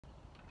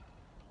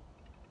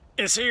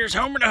This here's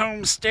Homer the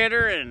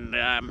Homesteader, and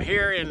I'm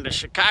here in the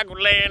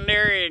Chicagoland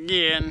area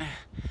again.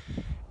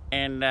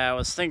 And I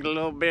was thinking a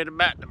little bit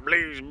about the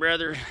Blues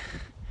Brothers.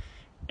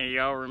 And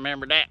y'all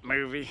remember that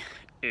movie?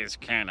 It's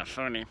kind of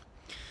funny.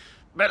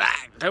 But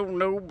I don't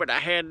know, but I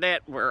had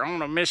that. We're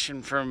on a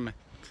mission from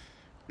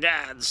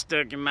God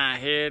stuck in my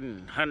head, and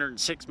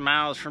 106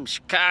 miles from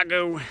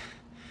Chicago.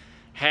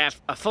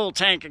 Half a full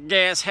tank of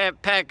gas,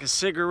 half pack of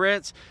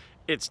cigarettes.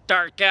 It's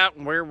dark out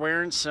and we're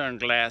wearing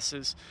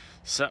sunglasses.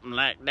 Something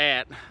like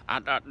that.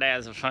 I thought that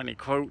was a funny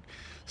quote.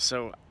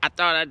 So I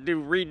thought I'd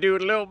redo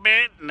it a little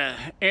bit in the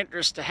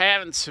interest of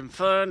having some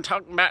fun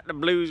talking about the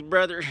Blues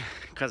Brothers,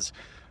 because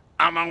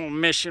I'm on a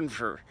mission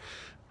for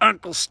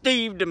Uncle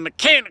Steve, the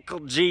mechanical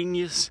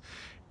genius,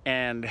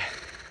 and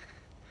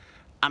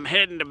I'm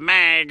heading to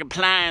Mag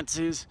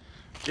Appliances.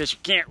 Just you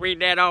can't read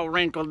that all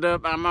wrinkled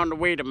up. I'm on the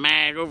way to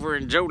Mag over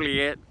in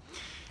Joliet.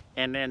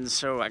 And then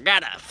so I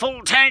got a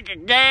full tank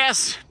of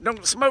gas,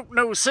 don't smoke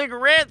no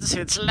cigarettes,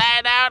 it's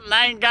light out and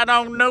I ain't got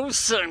on no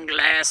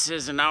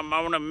sunglasses, and I'm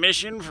on a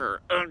mission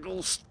for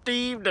Uncle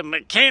Steve, the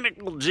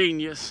mechanical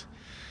genius.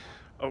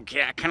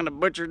 Okay, I kind of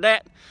butchered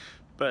that,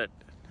 but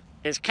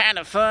it's kind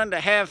of fun to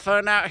have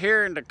fun out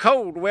here in the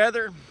cold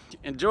weather,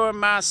 enjoying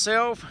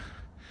myself,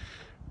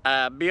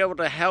 be able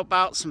to help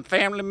out some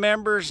family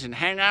members and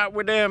hang out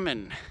with them,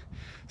 and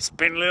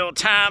spent a little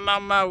time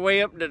on my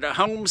way up to the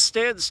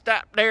Homestead.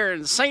 Stopped there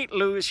in St.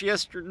 Louis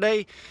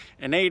yesterday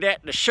and ate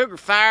at the Sugar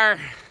Fire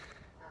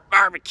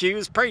barbecue.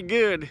 It's pretty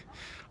good.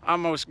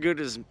 Almost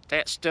good as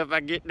that stuff I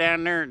get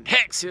down there in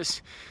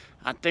Texas.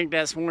 I think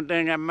that's one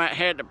thing I might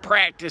have to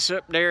practice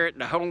up there at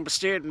the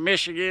Homestead in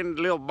Michigan,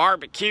 a little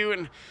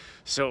barbecuing,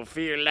 so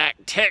feel like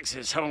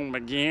Texas home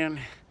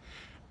again.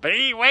 But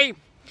anyway,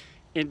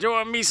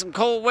 enjoying me some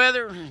cold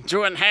weather,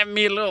 enjoying having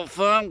me a little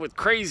fun with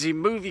crazy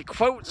movie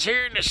quotes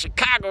here in the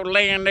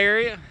Chicagoland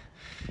area,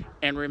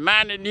 and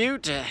reminding you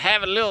to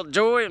have a little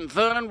joy and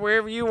fun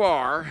wherever you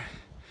are,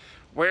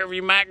 wherever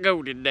you might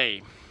go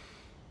today.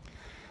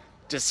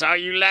 Just saw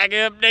you like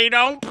an update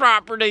on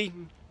property.